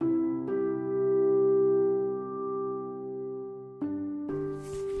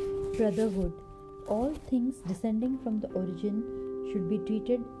Brotherhood. All things descending from the origin should be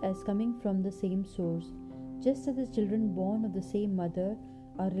treated as coming from the same source. Just as the children born of the same mother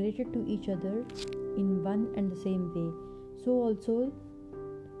are related to each other in one and the same way, so also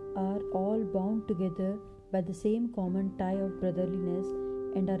are all bound together by the same common tie of brotherliness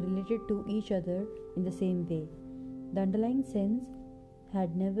and are related to each other in the same way. The underlying sense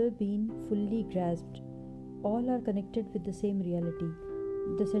had never been fully grasped. All are connected with the same reality,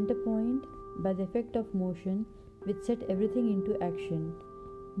 the center point by the effect of motion which set everything into action.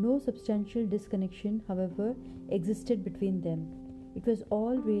 No substantial disconnection, however, existed between them. It was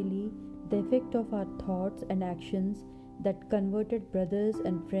all really the effect of our thoughts and actions that converted brothers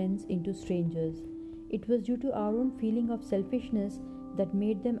and friends into strangers. It was due to our own feeling of selfishness that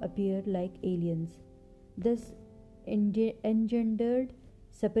made them appear like aliens. Thus engendered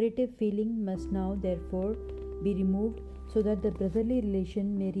separative feeling must now therefore be removed so that the brotherly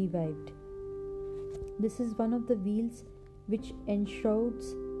relation may be revived. This is one of the wheels which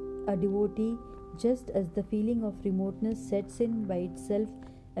enshrouds a devotee, just as the feeling of remoteness sets in by itself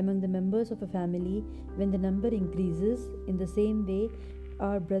among the members of a family when the number increases. In the same way,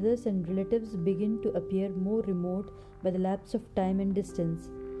 our brothers and relatives begin to appear more remote by the lapse of time and distance,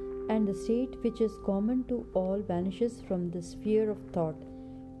 and the state which is common to all vanishes from the sphere of thought,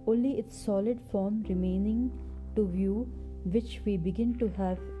 only its solid form remaining to view, which we begin to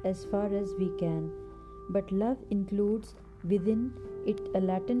have as far as we can. But love includes within it a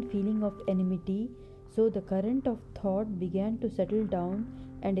latent feeling of enmity, so the current of thought began to settle down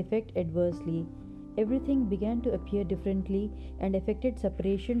and affect adversely. Everything began to appear differently and affected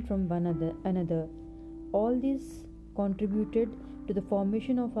separation from one another. All this contributed to the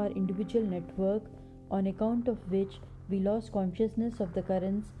formation of our individual network, on account of which we lost consciousness of the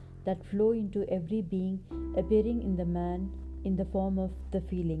currents that flow into every being appearing in the man in the form of the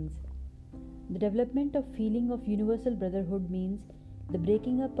feelings. The development of feeling of universal brotherhood means the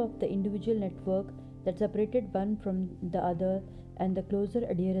breaking up of the individual network that separated one from the other and the closer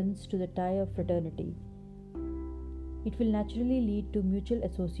adherence to the tie of fraternity. It will naturally lead to mutual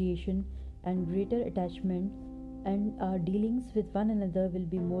association and greater attachment, and our dealings with one another will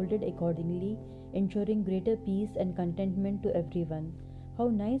be molded accordingly, ensuring greater peace and contentment to everyone. How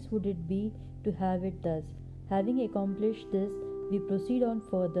nice would it be to have it thus? Having accomplished this, we proceed on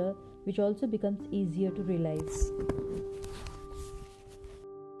further, which also becomes easier to realize.